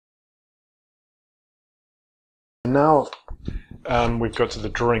Now we've got to the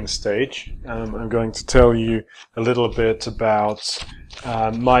drawing stage. I'm going to tell you a little bit about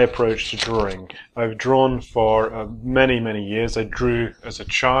my approach to drawing. I've drawn for many years. I drew as a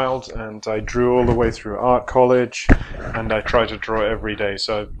child, and I drew all the way through art college, and I try to draw every day.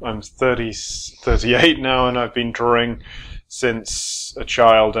 So I'm 38 now, and I've been drawing since a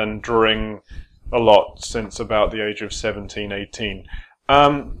child and drawing a lot since about the age of 17, 18.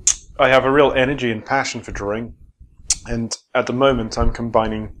 I have a real energy and passion for drawing. And at the moment, I'm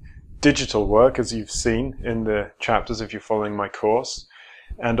combining digital work, as you've seen in the chapters if you're following my course.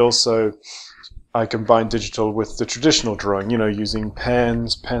 And also, I combine digital with the traditional drawing, you know, using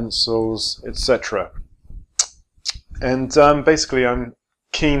pens, pencils, etc. And basically, I'm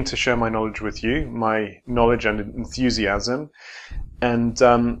keen to share my knowledge with you, my knowledge and enthusiasm. And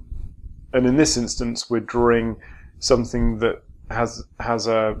in this instance, we're drawing something that has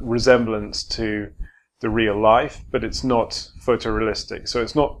a resemblance to the real life, but it's not photorealistic. So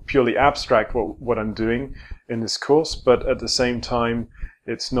it's not purely abstract what I'm doing in this course, but at the same time,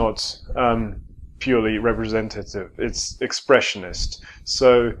 it's not purely representative. It's expressionist.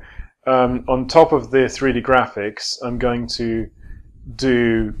 So on top of the 3D graphics, I'm going to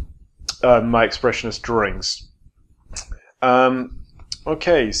do my expressionist drawings.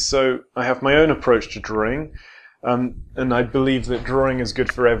 Okay, so I have my own approach to drawing. And I believe that drawing is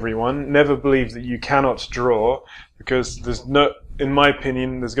good for everyone. Never believe that you cannot draw, because there's no, in my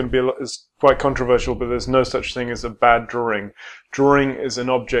opinion, there's going to be a lot, it's quite controversial, but there's no such thing as a bad drawing. Drawing is an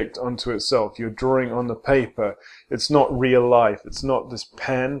object unto itself. You're drawing on the paper. It's not real life. It's not this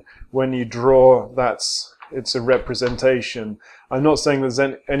pen. When you draw, it's a representation. I'm not saying there's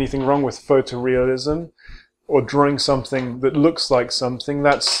anything wrong with photorealism, or drawing something that looks like something.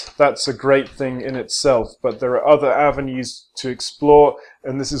 That's a great thing in itself, but there are other avenues to explore,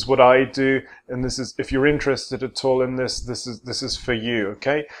 and this is what I do, and this is, if you're interested at all in this is for you,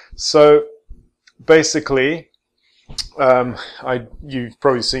 okay? So basically, you've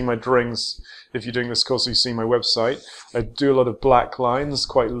probably seen my drawings. If you're doing this course, you've seen my website. I do a lot of black lines,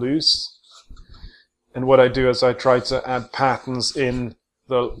 quite loose, and what I do is I try to add patterns in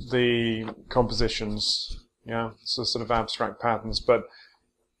the compositions. Yeah, so sort of abstract patterns, but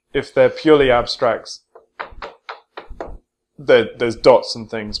if they're purely abstract, there's dots and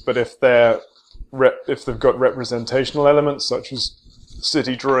things. But if they've got representational elements, such as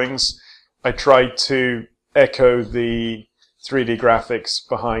city drawings, I try to echo the 3D graphics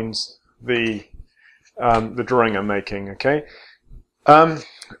behind the drawing I'm making. Okay.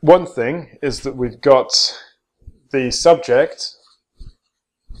 One thing is that we've got the subject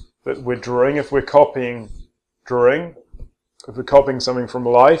that we're drawing. If we're copying something from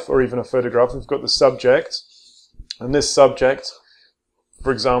life or even a photograph, we've got the subject, and this subject,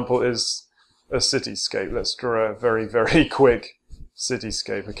 for example, is a cityscape. Let's draw a very quick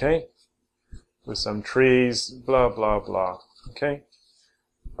cityscape, okay, with some trees, blah blah blah. Okay,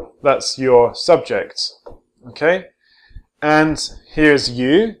 that's your subject. Okay, and here's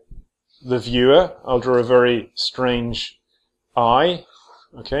you, the viewer. I'll draw a very strange eye.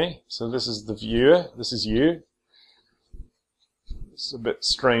 Okay, so this is the viewer, this is you. It's a bit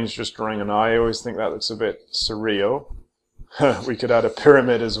strange just drawing an eye. I always think that looks a bit surreal. We could add a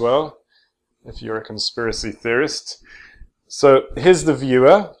pyramid as well, if you're a conspiracy theorist. So here's the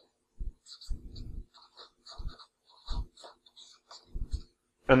viewer.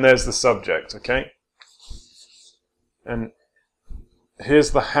 And there's the subject, okay? And here's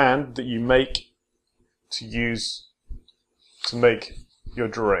the hand that you make to use to make your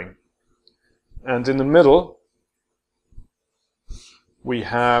drawing. And in the middle, we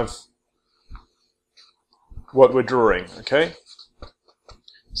have what we're drawing, okay?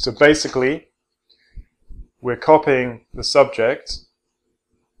 So basically, we're copying the subject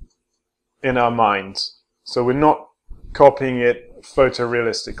in our mind. So we're not copying it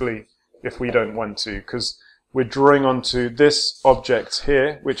photorealistically if we don't want to, because we're drawing onto this object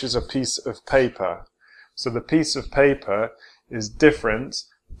here, which is a piece of paper. So the piece of paper is different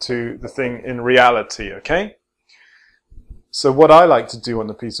to the thing in reality, okay? So what I like to do on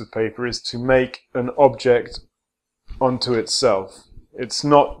the piece of paper is to make an object onto itself. It's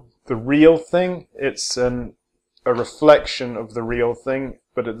not the real thing, it's a reflection of the real thing,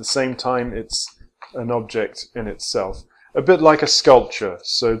 but at the same time it's an object in itself. A bit like a sculpture.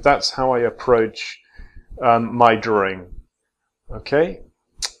 So that's how I approach my drawing. Okay?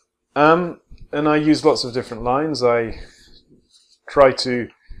 And I use lots of different lines. I try to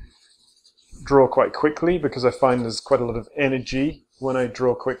draw quite quickly because I find there's quite a lot of energy when I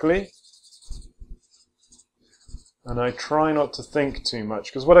draw quickly. and I try not to think too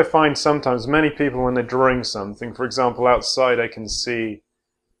much, because what I find sometimes, many people when they're drawing something, for example outside I can see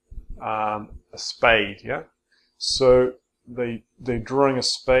a spade, yeah? So they're drawing a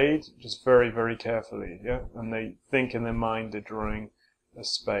spade just very, very carefully, yeah? And they think in their mind they're drawing a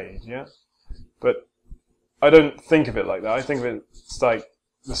spade, yeah? But I don't think of it like that. I think of it, it's like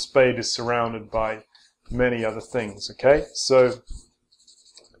the spade is surrounded by many other things, okay? So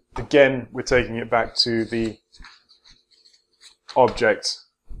again, we're taking it back to the object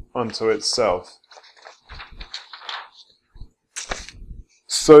unto itself.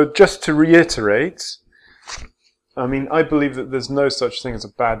 So just to reiterate, I mean, I believe that there's no such thing as a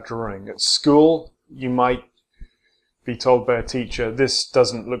bad drawing. At school, you might be told by a teacher, this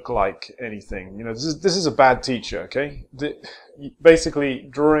doesn't look like anything. You know, this is a bad teacher, okay? Basically,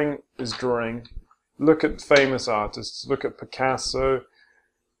 drawing is drawing. Look at famous artists, look at Picasso,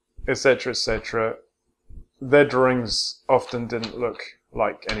 etc., etc. Their drawings often didn't look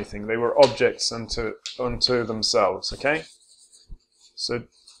like anything. They were objects unto themselves, okay? So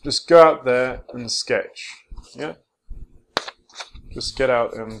just go out there and sketch, yeah? Just get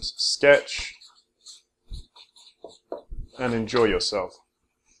out and sketch and enjoy yourself.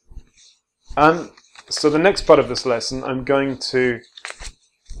 So the next part of this lesson, I'm going to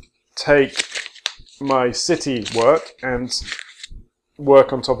take my city work and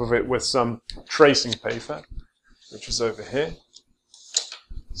work on top of it with some tracing paper, which is over here.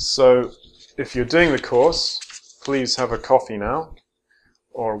 So if you're doing the course, please have a coffee now,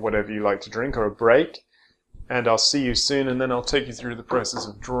 or whatever you like to drink, or a break, and I'll see you soon, and then I'll take you through the process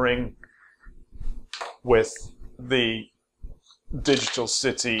of drawing with the digital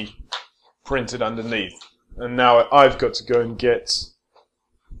city printed underneath. And now I've got to go and get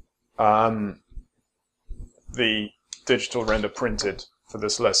the digital render printed for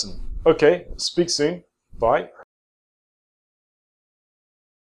this lesson. Okay, speak soon. Bye.